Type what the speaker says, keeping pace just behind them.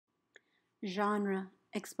Genre: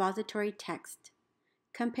 expository text.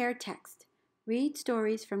 Compare text. Read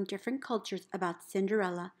stories from different cultures about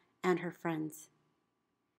Cinderella and her friends.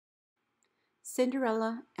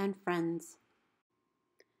 Cinderella and friends.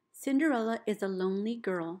 Cinderella is a lonely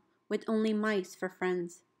girl with only mice for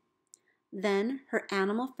friends. Then her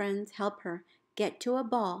animal friends help her get to a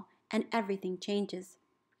ball and everything changes.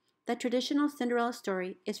 The traditional Cinderella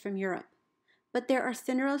story is from Europe, but there are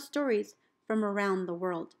Cinderella stories from around the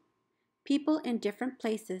world. People in different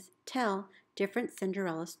places tell different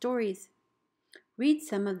Cinderella stories. Read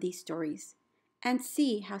some of these stories and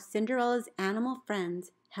see how Cinderella's animal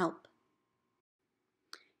friends help.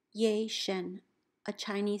 Ye Shen, a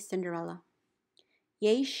Chinese Cinderella.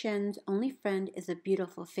 Ye Shen's only friend is a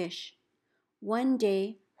beautiful fish. One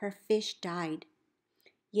day, her fish died.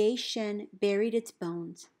 Ye Shen buried its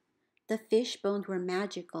bones. The fish bones were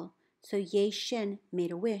magical, so Ye Shen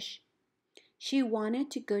made a wish. She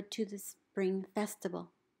wanted to go to the spring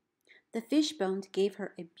festival. The fish bones gave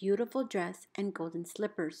her a beautiful dress and golden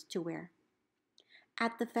slippers to wear.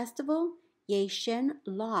 At the festival, Ye Shen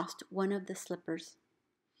lost one of the slippers.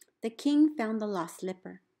 The king found the lost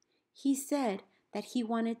slipper. He said that he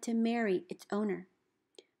wanted to marry its owner.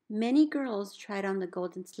 Many girls tried on the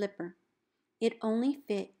golden slipper. It only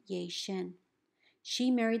fit Ye Shen.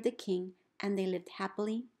 She married the king, and they lived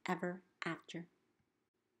happily ever after.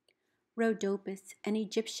 Rhodopis, an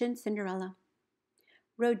Egyptian Cinderella.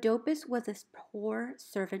 Rhodopis was a poor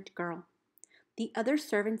servant girl. The other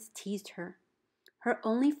servants teased her. Her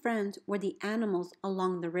only friends were the animals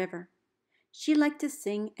along the river. She liked to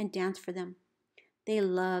sing and dance for them. They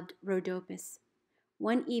loved Rhodopis.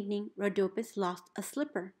 One evening, Rhodopis lost a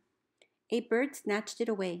slipper. A bird snatched it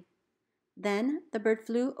away. Then the bird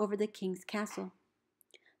flew over the king's castle.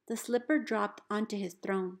 The slipper dropped onto his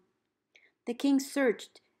throne. The king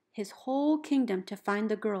searched his whole kingdom to find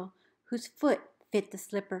the girl whose foot fit the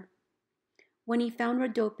slipper. When he found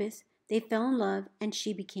Rhodopis, they fell in love and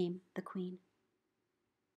she became the queen.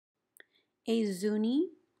 A Zuni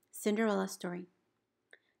Cinderella story.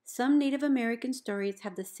 Some Native American stories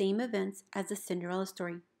have the same events as the Cinderella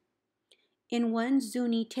story. In one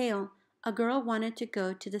Zuni tale, a girl wanted to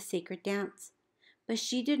go to the sacred dance, but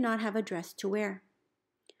she did not have a dress to wear.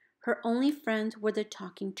 Her only friends were the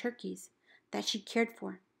talking turkeys that she cared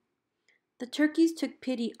for. The turkeys took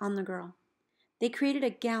pity on the girl. They created a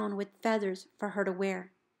gown with feathers for her to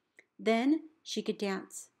wear. Then she could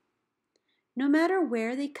dance. No matter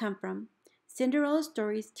where they come from, Cinderella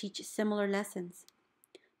stories teach similar lessons.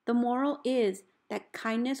 The moral is that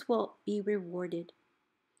kindness will be rewarded.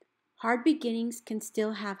 Hard beginnings can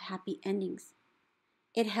still have happy endings.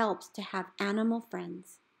 It helps to have animal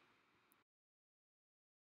friends.